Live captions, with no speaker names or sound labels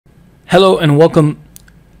Hello and welcome.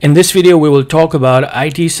 In this video we will talk about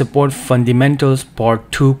IT Support Fundamentals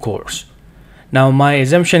Part 2 course. Now my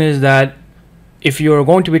assumption is that if you are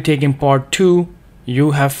going to be taking Part 2,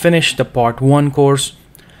 you have finished the Part 1 course.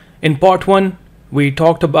 In Part 1 we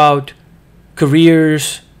talked about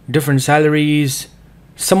careers, different salaries,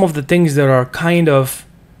 some of the things that are kind of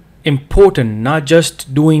important, not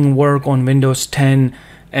just doing work on Windows 10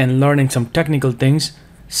 and learning some technical things,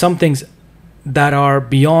 some things that are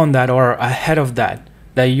beyond that or ahead of that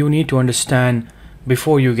you need to understand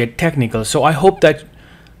before you get technical. So I hope that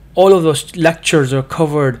all of those lectures are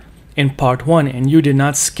covered in Part 1 and you did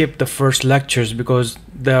not skip the first lectures because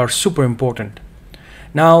they are super important.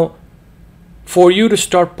 Now for you to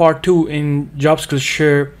start Part 2 in Job Skills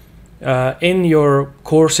Share in your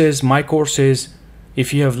courses, my courses,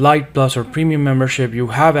 if you have Lite Plus or Premium membership, you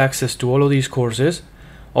have access to all of these courses.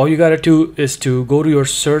 All you gotta do is to go to your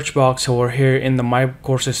search box over here in the My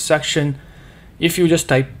Courses section. If you just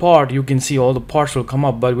type part, you can see all the parts will come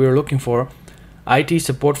up, but we're looking for IT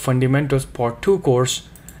Support Fundamentals Part 2 course,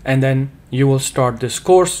 and then you will start this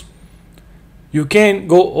course. You can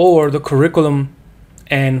go over the curriculum,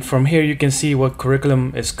 and from here you can see what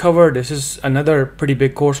curriculum is covered. This is another pretty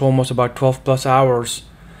big course, almost about 12 plus hours.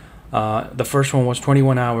 The first one was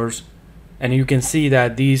 21 hours, and you can see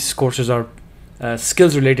that these courses are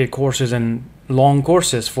skills related courses and long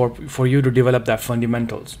courses for you to develop that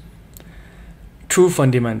fundamentals, true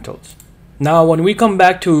fundamentals. Now when we come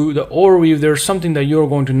back to the overview, there's something that you're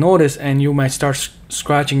going to notice and you might start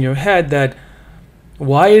scratching your head, that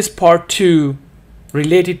why is Part 2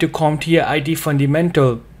 related to CompTIA IT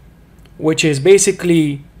Fundamental, which is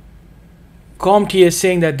basically CompTIA is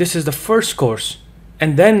saying that this is the first course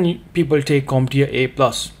and then people take CompTIA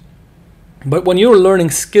A+. But when you're learning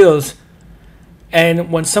skills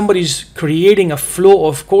and when somebody's creating a flow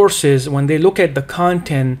of courses, when they look at the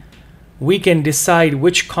content, we can decide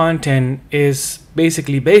which content is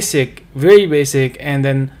basically basic, very basic, and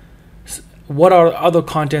then what are other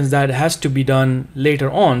contents that has to be done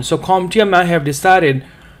later on. So CompTIA might have decided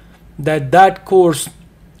that that course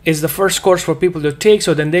is the first course for people to take,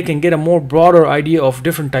 so then they can get a more broader idea of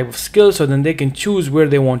different type of skills, so then they can choose where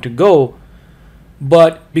they want to go.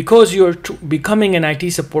 But because you're becoming an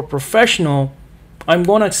IT support professional, I'm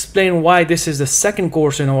going to explain why this is the second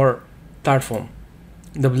course in our platform,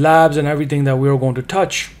 the labs and everything that we're going to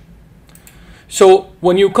touch. So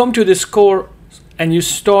when you come to this course and you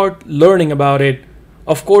start learning about it,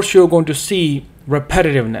 of course you're going to see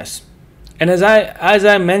repetitiveness. And as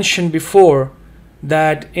I mentioned before,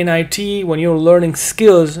 that in IT, when you're learning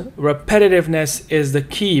skills, repetitiveness is the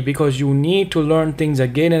key, because you need to learn things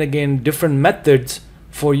again and again, different methods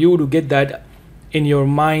for you to get that in your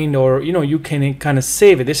mind, or you can kind of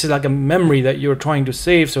save it. This is like a memory that you're trying to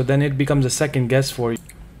save, so then it becomes a second guess for you.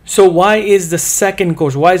 So why is the second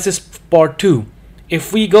course, why is this Part 2?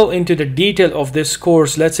 If we go into the detail of this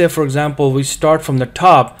course, let's say for example we start from the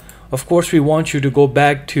top, of course we want you to go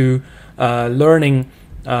back to learning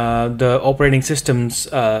the operating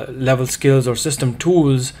systems level skills or system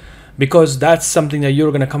tools, because that's something that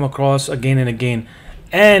you're going to come across again and again.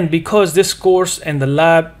 And because this course and the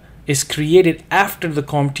lab is created after the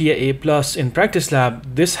CompTIA A+ in Practice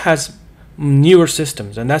Lab, this has newer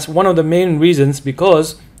systems, and that's one of the main reasons,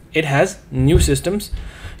 because it has new systems.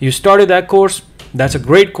 You started that course, that's a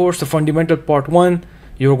great course, the Fundamental Part 1.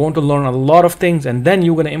 You're going to learn a lot of things, and then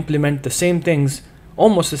you're going to implement the same things,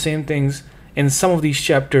 almost the same things, in some of these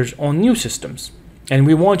chapters on new systems. And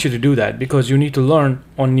we want you to do that because you need to learn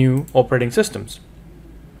on new operating systems.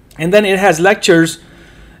 And then it has lectures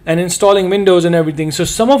and installing Windows and everything. So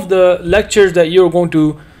some of the lectures that you're going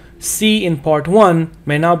to see in Part 1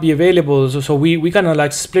 may not be available. So we kind of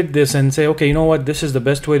like split this and say, okay, you know what, this is the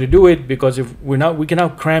best way to do it, because if we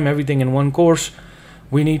cannot cram everything in one course.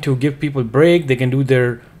 We need to give people a break. They can do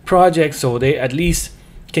their projects, so they at least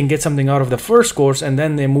can get something out of the first course, and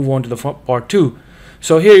then they move on to the Part 2.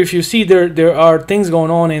 So here, if you see, there are things going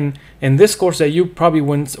on in this course that you probably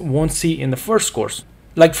won't see in the first course.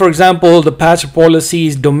 Like for example, the password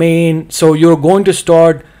policies, domain. So you're going to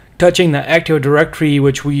start touching the Active Directory,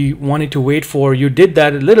 which we wanted to wait for. You did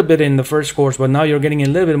that a little bit in the first course, but now you're getting a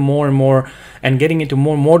little bit more and more, and getting into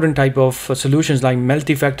more modern type of solutions like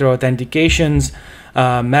multi-factor authentications,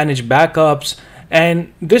 managed backups.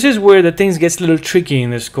 And this is where the things gets a little tricky in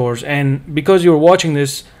this course. And because you're watching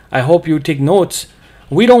this, I hope you take notes.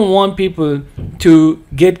 We don't want people to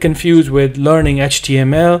get confused with learning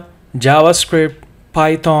HTML, JavaScript,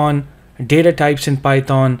 Python, data types in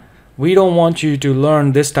Python. We don't want you to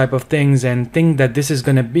learn this type of things and think that this is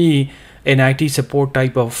going to be an IT support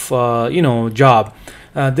type of job.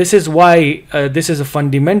 This is why this is a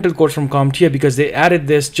fundamental course from CompTIA, because they added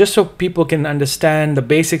this just so people can understand the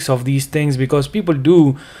basics of these things, because people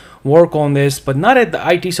do work on this, but not at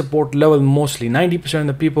the IT support level. Mostly 90% of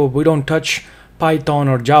the people, we don't touch Python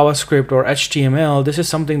or JavaScript or HTML. This is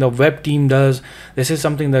something the web team does. This is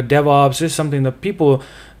something the DevOps, this is something the people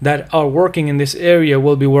that are working in this area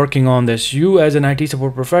will be working on this. You as an IT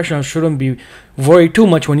support professional shouldn't be worried too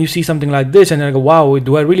much when you see something like this and then go, wow,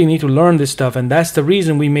 do I really need to learn this stuff? And that's the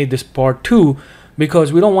reason we made this part 2,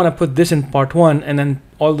 because we don't want to put this in part 1 and then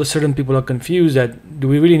all of a sudden people are confused that do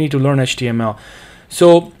we really need to learn HTML?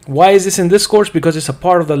 So why is this in this course? Because it's a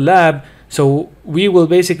part of the lab. So we will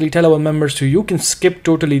basically tell our members to, you can skip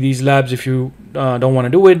totally these labs if you don't want to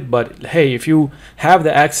do it, but hey, if you have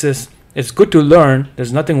the access, it's good to learn.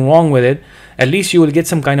 There's nothing wrong with it. At least you will get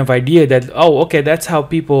some kind of idea that, oh, okay, that's how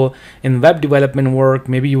people in web development work.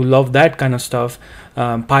 Maybe you love that kind of stuff,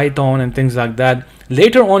 Python and things like that.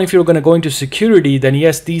 Later on, if you're going to go into security, then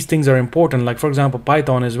yes, these things are important. Like for example,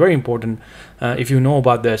 Python is very important if you know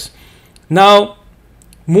about this. Now,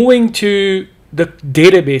 moving to the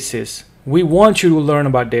databases. We want you to learn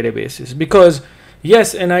about databases, because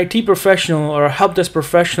yes, an IT professional or a help desk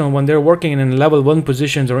professional, when they're working in level 1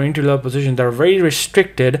 positions or entry-level positions, they're very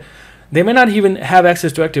restricted. They may not even have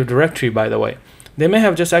access to Active Directory, by the way. They may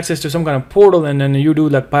have just access to some kind of portal, and then you do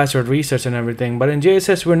like password resets and everything. But in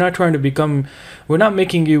JSS, we're not trying to become, we're not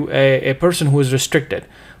making you a person who is restricted.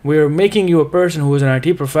 We're making you a person who is an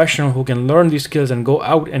IT professional who can learn these skills and go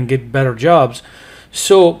out and get better jobs.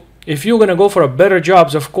 So if you're going to go for a better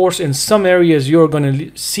jobs, of course, in some areas you're going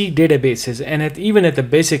to see databases, and even at the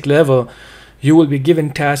basic level, you will be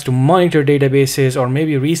given tasks to monitor databases or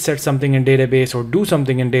maybe reset something in database or do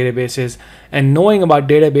something in databases. And knowing about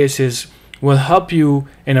databases will help you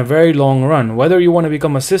in a very long run, whether you want to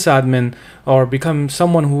become a sysadmin or become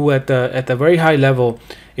someone who at the very high level.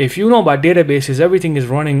 If you know about databases, everything is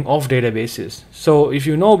running off databases. So if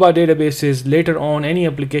you know about databases, later on any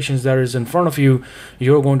applications that is in front of you,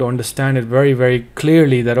 you're going to understand it very, very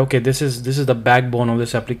clearly that okay, this is the backbone of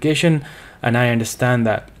this application, and I understand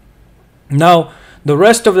that. Now the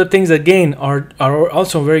rest of the things again are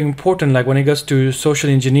also very important. Like when it goes to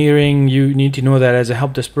social engineering, you need to know that as a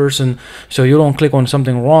help desk person, so you don't click on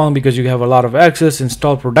something wrong because you have a lot of access.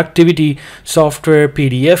 Install productivity software,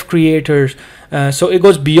 PDF creators. So it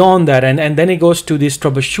goes beyond that, and then it goes to this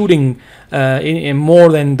troubleshooting in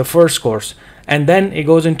more than the first course, and then it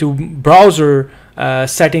goes into browser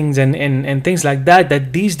settings and things like that.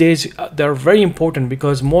 That these days they're very important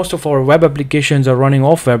because most of our web applications are running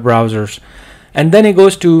off web browsers. And then it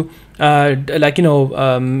goes to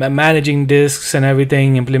managing disks and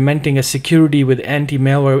everything, implementing a security with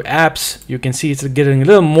anti-malware apps. You can see it's getting a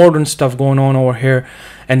little modern stuff going on over here.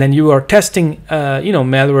 And then you are testing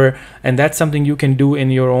malware, and that's something you can do in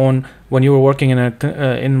your own when you are working in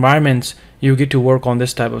environments. You get to work on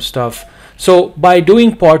this type of stuff. So by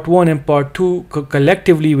doing part 1 and part 2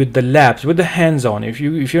 collectively with the labs, with the hands-on, if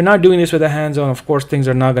you're not doing this with the hands-on, of course things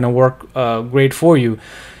are not going to work great for you.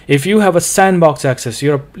 If you have a sandbox access,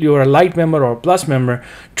 you're a light member or a plus member,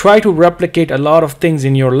 try to replicate a lot of things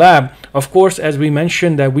in your lab. Of course, as we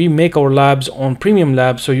mentioned, that we make our labs on premium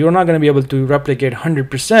labs, so you're not going to be able to replicate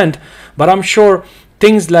 100%, but I'm sure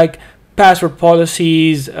things like password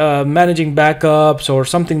policies, managing backups, or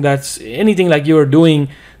something that's anything like you're doing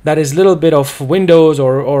that is a little bit of Windows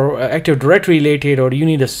or Active Directory related, or you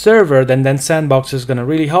need a server, then Sandbox is going to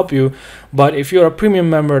really help you. But if you're a premium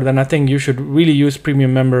member, then I think you should really use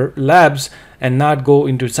premium member labs and not go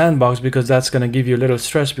into Sandbox, because that's going to give you a little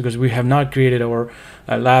stress, because we have not created our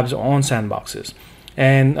labs on sandboxes.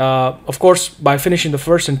 And of course, by finishing the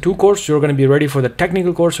first and 2 course, you're going to be ready for the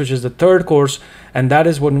technical course, which is the 3rd course. And that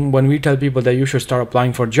is when we tell people that you should start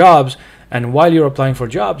applying for jobs. And while you're applying for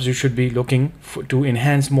jobs, you should be looking to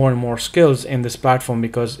enhance more and more skills in this platform,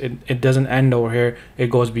 because it doesn't end over here. It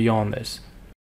goes beyond this.